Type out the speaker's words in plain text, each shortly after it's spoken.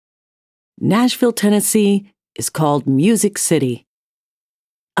Nashville, Tennessee is called Music City,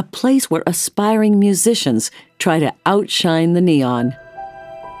 a place where aspiring musicians try to outshine the neon.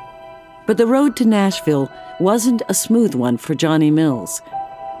 But the road to Nashville wasn't a smooth one for Johnny Mills.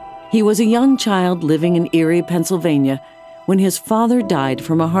 He was a young child living in Erie, Pennsylvania, when his father died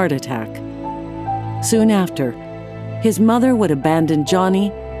from a heart attack. Soon after, his mother would abandon Johnny,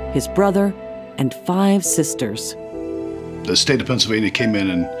 his brother, and 5 sisters. The state of Pennsylvania came in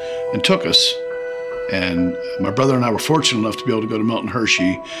and took us, and my brother and I were fortunate enough to be able to go to Milton,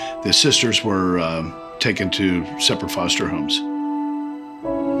 Hershey. The sisters were taken to separate foster homes.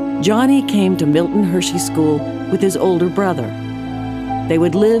 Johnny came to Milton Hershey School with his older brother. They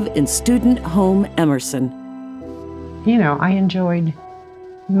would live in Student Home Emerson. You know, I enjoyed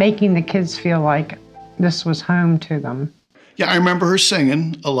making the kids feel like this was home to them. Yeah, I remember her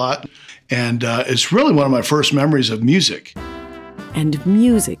singing a lot, and it's really one of my first memories of music. And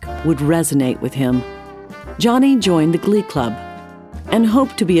music would resonate with him. Johnny joined the Glee Club and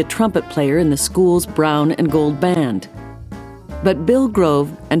hoped to be a trumpet player in the school's brown and gold band. But Bill Grove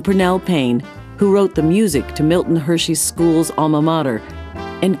and Purnell Payne, who wrote the music to Milton Hershey School's alma mater,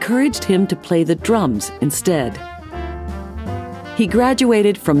 encouraged him to play the drums instead. He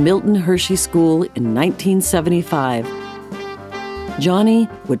graduated from Milton Hershey School in 1975. Johnny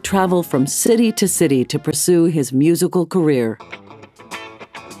would travel from city to city to pursue his musical career.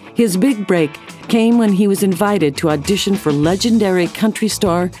 His big break came when he was invited to audition for legendary country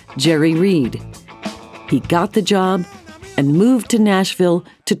star Jerry Reed. He got the job and moved to Nashville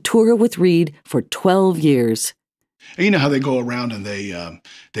to tour with Reed for 12 years. And you know how they go around and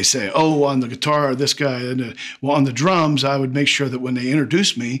they say, oh, on the guitar, this guy, and well, on the drums, I would make sure that when they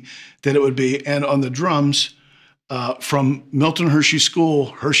introduced me, that it would be, and on the drums, from Milton Hershey School,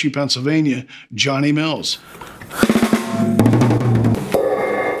 Hershey, Pennsylvania, Johnny Mills.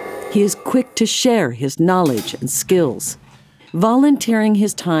 He is quick to share his knowledge and skills, volunteering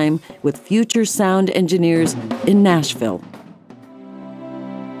his time with future sound engineers in Nashville.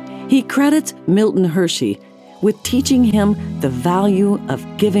 He credits Milton Hershey with teaching him the value of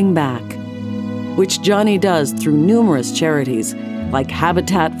giving back, which Johnny does through numerous charities like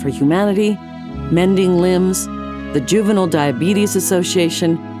Habitat for Humanity, Mending Limbs, the Juvenile Diabetes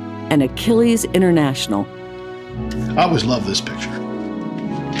Association, and Achilles International. I always love this picture.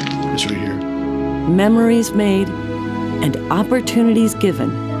 This right here. Memories made and opportunities given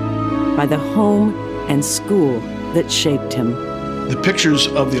by the home and school that shaped him. The pictures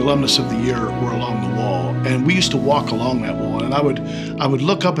of the Alumnus of the Year were along the wall, and we used to walk along that wall, and I would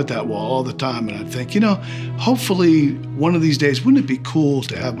look up at that wall all the time, and I'd think, you know, hopefully one of these days, wouldn't it be cool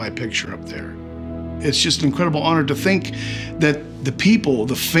to have my picture up there? It's just an incredible honor to think that the people,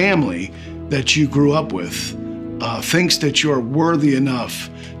 the family that you grew up with, thinks that you're worthy enough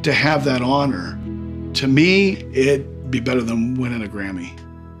to have that honor. To me, it'd be better than winning a Grammy.